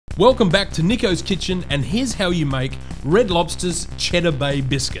Welcome back to Nicko's Kitchen, and here's how you make Red Lobster's Cheddar Bay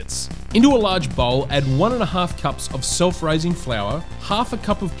Biscuits. Into a large bowl, add 1.5 cups of self-raising flour, half a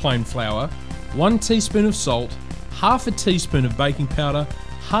cup of plain flour, 1 teaspoon of salt, half a teaspoon of baking powder,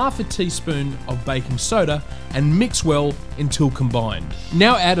 half a teaspoon of baking soda, and mix well until combined.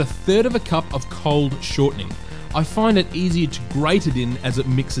 Now add 1/3 cup of cold shortening. I find it easier to grate it in as it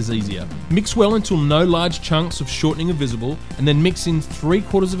mixes easier. Mix well until no large chunks of shortening are visible, and then mix in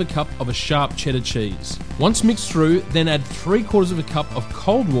 3/4 cup of a sharp cheddar cheese. Once mixed through, then add 3/4 cup of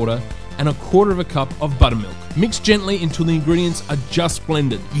cold water and 1/4 cup of buttermilk. Mix gently until the ingredients are just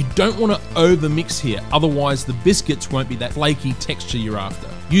blended. You don't want to over mix here, otherwise the biscuits won't be that flaky texture you're after.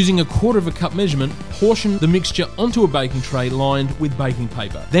 Using 1/4 cup measurement, portion the mixture onto a baking tray lined with baking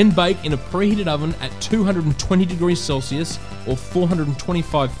paper. Then bake in a preheated oven at 220 degrees Celsius or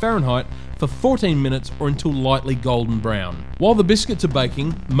 425 Fahrenheit for 14 minutes or until lightly golden brown. While the biscuits are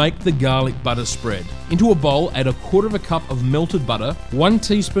baking, make the garlic butter spread. Into a bowl, add 1/4 cup of melted butter, 1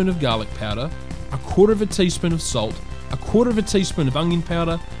 teaspoon of garlic powder, 1/4 teaspoon of salt, 1/4 teaspoon of onion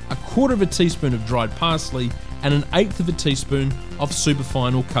powder, 1/4 teaspoon of dried parsley, and 1/8 teaspoon of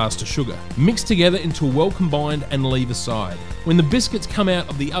superfine or caster sugar. Mix together until well combined and leave aside. When the biscuits come out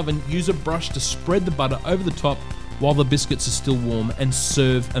of the oven, use a brush to spread the butter over the top while the biscuits are still warm and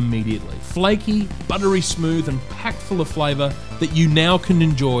serve immediately. Flaky, buttery smooth, and packed full of flavour that you now can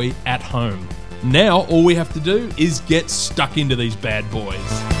enjoy at home. Now all we have to do is get stuck into these bad boys.